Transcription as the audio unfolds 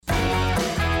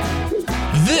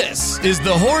This is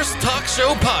the Horse Talk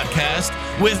Show podcast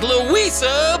with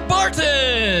Louisa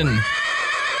Barton.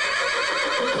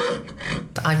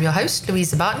 I'm your host,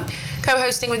 Louisa Barton.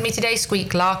 Co-hosting with me today,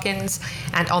 Squeak Larkins.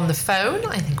 And on the phone,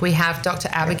 I think we have Dr.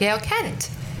 Abigail Kent.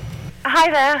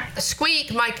 Hi there.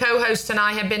 Squeak, my co-host, and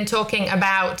I have been talking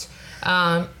about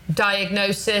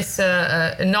diagnosis,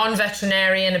 a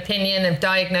non-veterinarian opinion of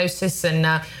diagnosis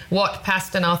and what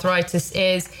Pastern Arthritis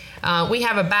is. We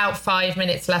have about 5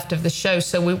 minutes left of the show,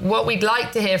 so what we'd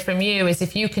like to hear from you is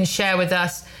if you can share with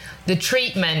us the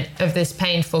treatment of this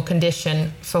painful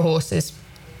condition for horses.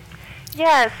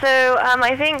 Yeah, so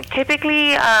I think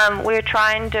typically we're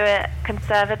trying to do it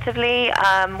conservatively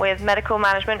with medical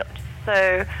management,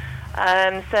 so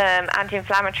some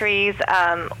anti-inflammatories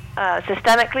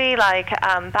systemically like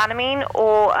Banamine,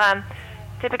 or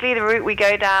typically the route we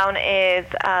go down is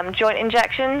joint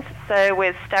injections, so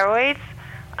with steroids.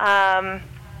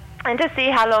 And to see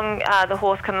how long the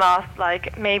horse can last,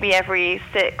 like maybe every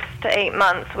 6 to 8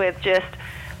 months with just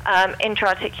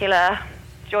intra-articular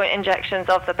joint injections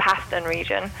of the Pastern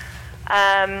region.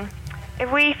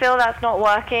 If we feel that's not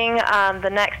working,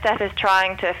 the next step is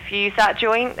trying to fuse that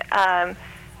joint.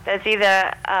 There's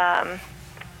either,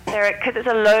 because it's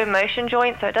a low motion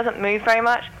joint, so it doesn't move very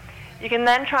much, you can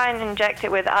then try and inject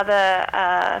it with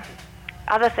other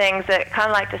things that kind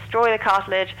of like destroy the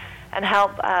cartilage and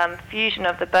help fusion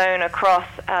of the bone across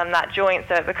that joint,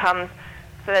 so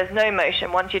there's no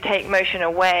motion. Once you take motion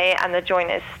away and the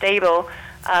joint is stable,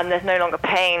 there's no longer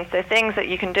pain. So things that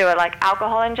you can do are like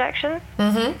alcohol injections.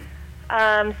 Mm-hmm.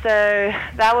 So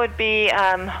that would be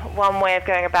one way of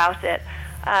going about it.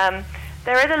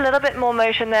 There is a little bit more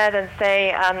motion there than,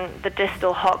 say, the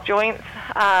distal hock joints,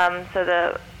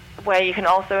 where you can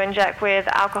also inject with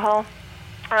alcohol.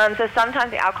 So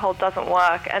sometimes the alcohol doesn't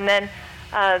work, and then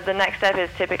the next step is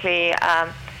typically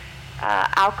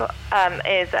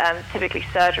typically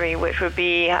surgery, which would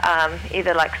be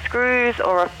either like screws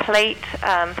or a plate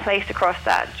placed across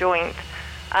that joint.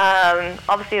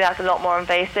 Obviously, that's a lot more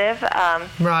invasive.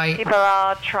 Right. People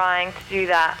are trying to do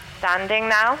that standing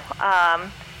now.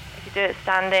 If you do it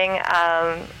standing,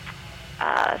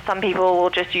 some people will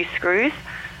just use screws.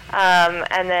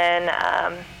 And then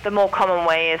the more common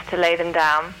way is to lay them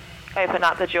down, open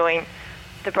up the joint,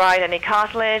 debride any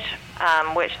cartilage,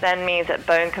 which then means that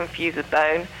bone can fuse with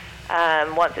bone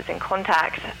once it's in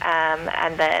contact,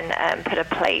 and then put a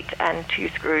plate and 2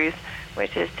 screws,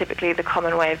 which is typically the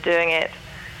common way of doing it.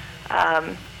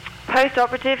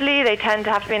 Post-operatively, they tend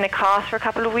to have to be in a cast for a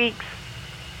couple of weeks,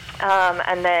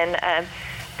 and then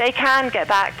they can get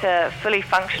back to fully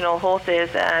functional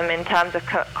horses in terms of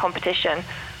competition.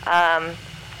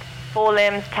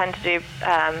 Forelimbs tend to do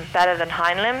better than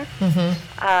hind limbs. Mm-hmm.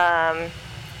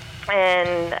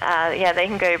 And they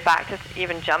can go back to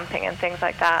even jumping and things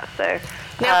like that. So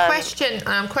now,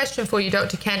 question for you,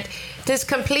 Dr. Kent: does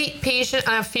complete fusion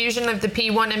of the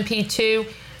P1 and P2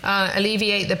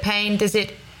 alleviate the pain? Does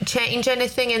it change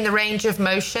anything in the range of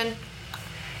motion?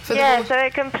 So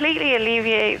it completely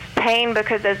alleviates pain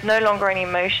because there's no longer any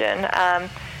motion.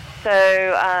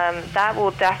 That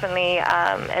will definitely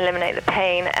eliminate the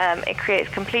pain. It creates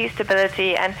complete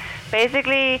stability, and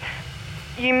basically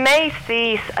you may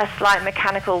see a slight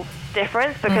mechanical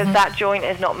difference because mm-hmm. that joint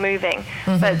is not moving.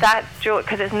 Mm-hmm. But that joint,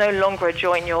 because it's no longer a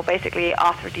joint, you're basically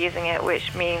arthrodesing it,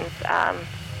 which means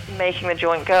making the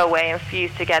joint go away and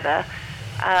fuse together.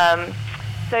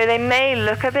 So they may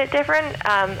look a bit different.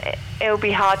 It'll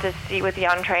be hard to see with the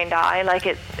untrained eye. Like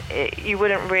you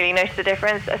wouldn't really notice the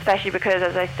difference, especially because,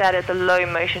 as I said, it's a low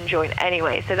motion joint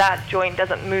anyway. So that joint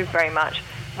doesn't move very much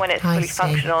when it's fully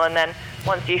functional. And then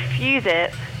once you fuse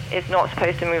it, it's not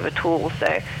supposed to move at all. So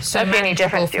that's the only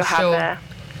difference you'll have there.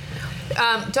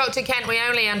 Dr. Kent, we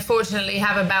only unfortunately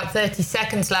have about 30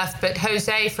 seconds left, but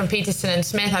Jose from Peterson and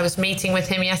Smith, I was meeting with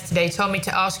him yesterday, told me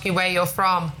to ask you where you're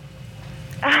from.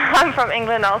 I'm from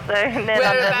England also.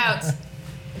 Whereabouts?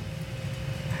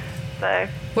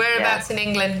 Whereabouts in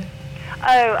England?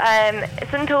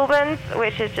 St Albans,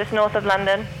 which is just north of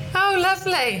London. Oh,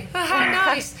 lovely. Oh, how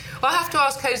nice. Well, I'll have to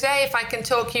ask Jose if I can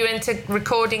talk you into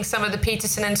recording some of the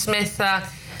Peterson and Smith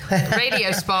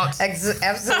radio spots.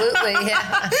 Absolutely,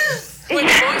 yeah. With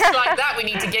a voice like that, we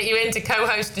need to get you in to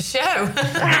co-host a show.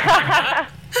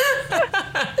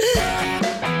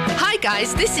 Hi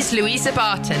guys, this is Louisa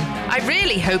Barton. I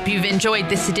really hope you've enjoyed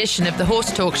this edition of the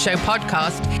Horse Talk Show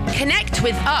podcast. Connect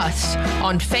with us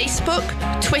on Facebook,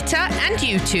 Twitter and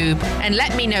YouTube and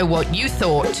let me know what you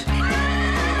thought.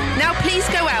 Now please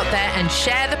go out there and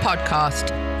share the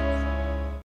podcast.